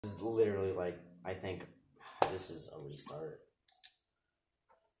This is literally like, I think this is a restart.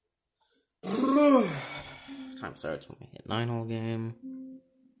 Time starts when we hit 9-hole game.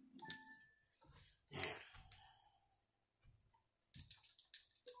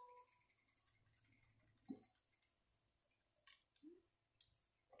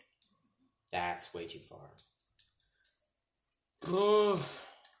 That's way too far.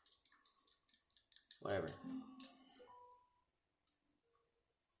 Whatever.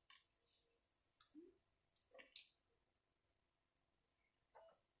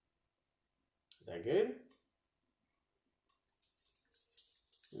 Is that good?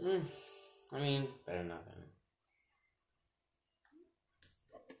 I mean, better than nothing.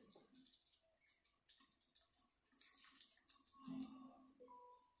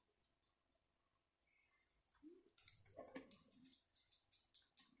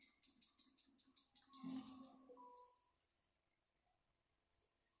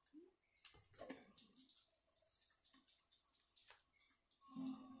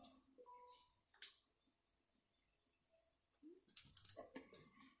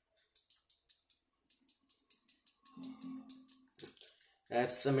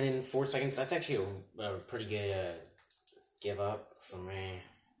 That's a minute and 4 seconds. That's actually a pretty good give up for me.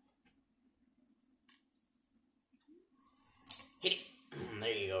 Hit it.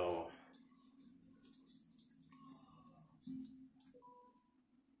 There you go.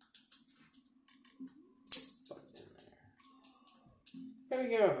 Put it in there. There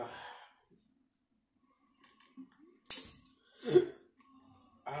we go.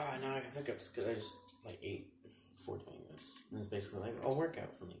 Now I have hiccups because I just like ate before doing this. And it's basically like a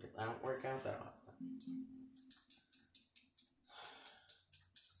workout for me because I don't work out that often.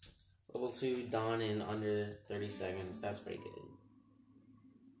 Level 2 done in under 30 seconds. That's pretty good.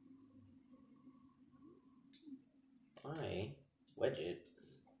 I wedge it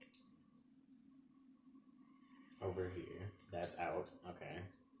over here. That's out. Okay.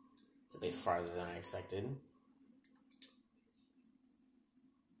 It's a bit farther than I expected.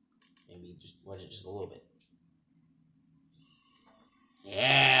 Maybe just wedge it just a little bit.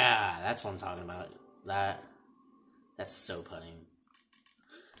 Yeah, that's what I'm talking about. That's so putting.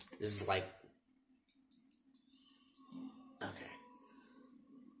 This is like, okay.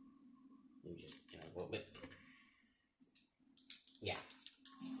 Maybe just a little bit. Yeah.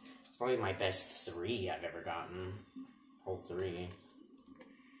 It's probably my best 3 I've ever gotten. Whole 3.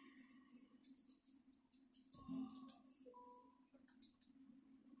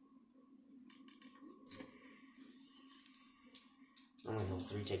 Normally Hole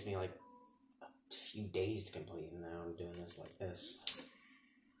 3 takes me like a few days to complete, and now I'm doing this like this.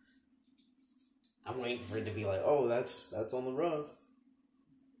 I'm waiting for it to be like, oh, that's on the rough.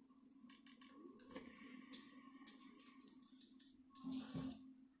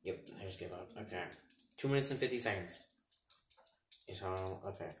 Yep, I just gave up. Okay. 2 minutes and 50 seconds. So,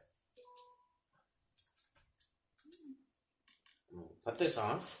 okay. Cut this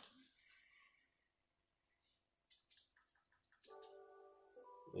off.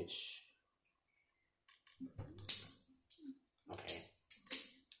 Which... Okay.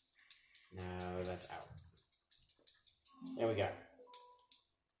 Now that's out. There we go.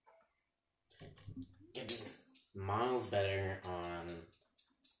 Getting miles better on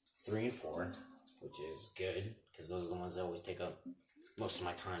 3 and 4, which is good, because those are the ones that always take up most of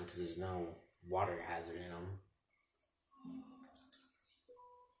my time, because there's no water hazard in them.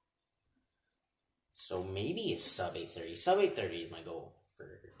 So maybe a sub 830. Sub 830 is my goal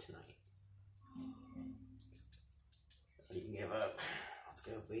for tonight. You can give up. Let's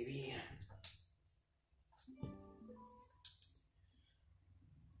go, baby.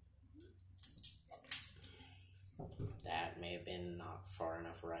 That may have been not far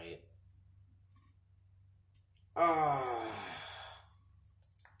enough right.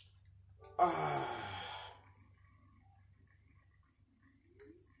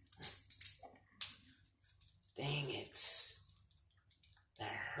 Dang it.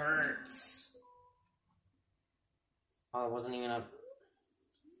 That hurts. Oh, it wasn't even a...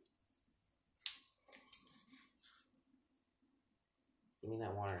 Give me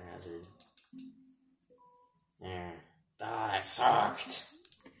that water hazard. There. Ah, that sucked.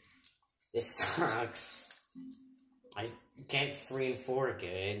 This sucks. I get 3 and 4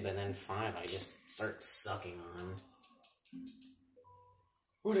 good, but then 5 I just start sucking on.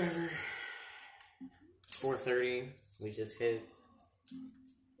 Whatever. 430, we just hit.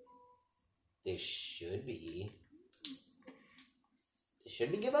 They should be.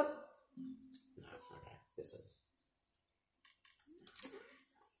 Should we give up? No, okay. This is.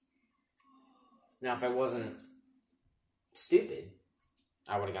 Now, if I wasn't stupid,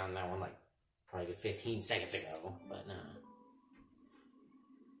 I would have gotten that one like probably 15 seconds ago, but no.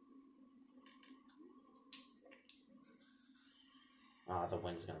 Oh, the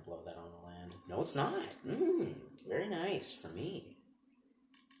wind's gonna blow that on the land. No, it's not. Very nice for me.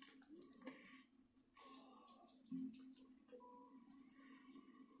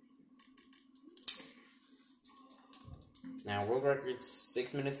 Now, world record's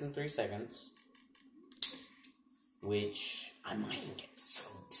 6 minutes and 3 seconds. Which I might even get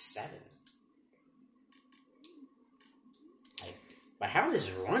sub 7. Like, but how this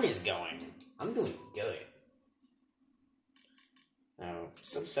run is going, I'm doing good. Now,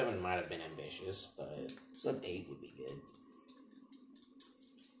 sub 7 might have been ambitious, but sub 8 would be good.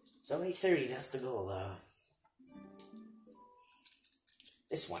 Sub 8:30, that's the goal, though.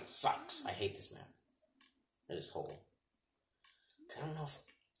 This one sucks. I hate this map. This hole. I don't know if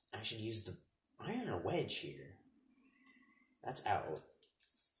I should use the iron or wedge here. That's out.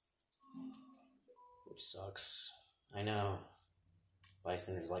 Which sucks. I know.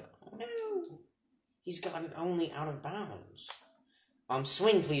 Bystander's like, oh no! He's gotten only out of bounds.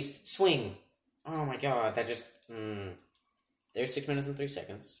 Swing, please. Swing. Oh my god, that just... There's 6 minutes and 3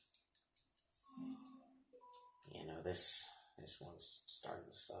 seconds. Yeah, no, this one's starting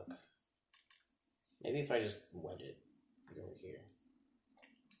to suck. Maybe if I just wedge it over here.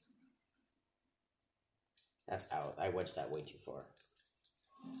 That's out. I wedged that way too far.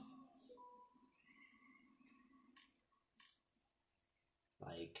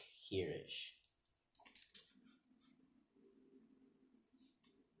 Like, here-ish.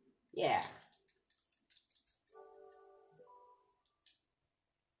 Yeah.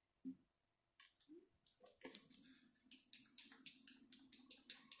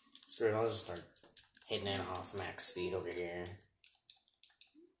 Screw it, I'll just start hitting it off max speed over here.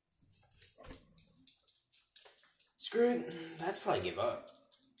 Screw it, that's probably give up.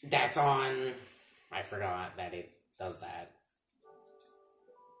 That's on. I forgot that it does that.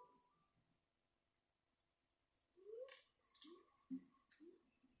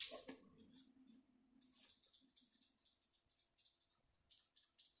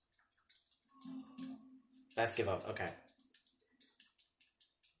 That's give up, okay.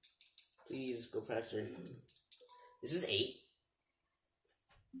 Please go faster. This is 8.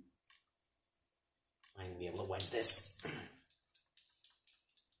 I'm gonna be able to wedge this.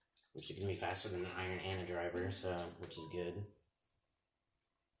 Which is gonna be faster than an iron and a driver, so which is good.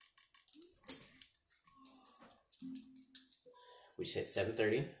 We just hit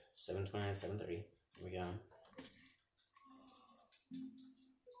 7:30, 7:29, 7:30. Here we go.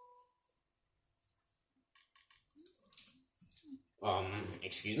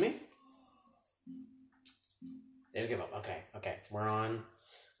 Excuse me? There's give up. Okay, okay. We're on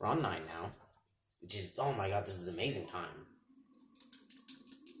 9 now. Which is, oh my god, this is amazing time.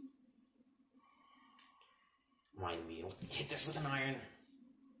 Remind me, hit this with an iron.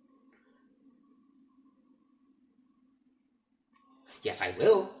 Yes, I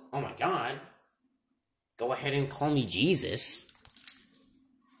will. Oh my god. Go ahead and call me Jesus.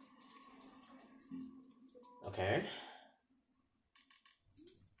 Okay.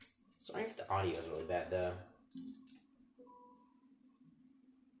 Sorry if the audio is really bad, though.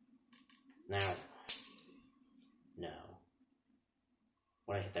 Now. No.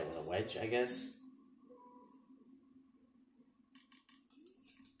 Would I hit that with a wedge, I guess?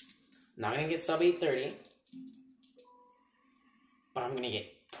 Not gonna get sub 8:30. But I'm gonna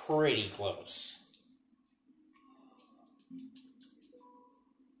get pretty close.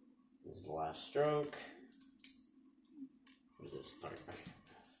 This is the last stroke. What is this? Okay.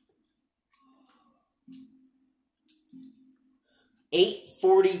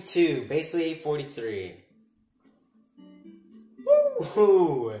 8:42, basically 8:43.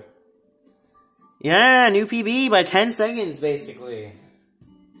 Woo! Yeah, new PB by 10 seconds, basically.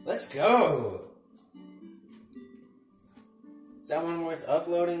 Let's go! Is that one worth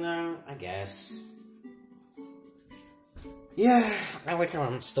uploading, though? I guess. Yeah, I like how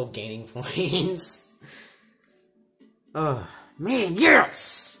I'm still gaining points. Oh, man,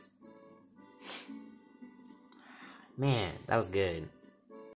 yes! Man, that was good.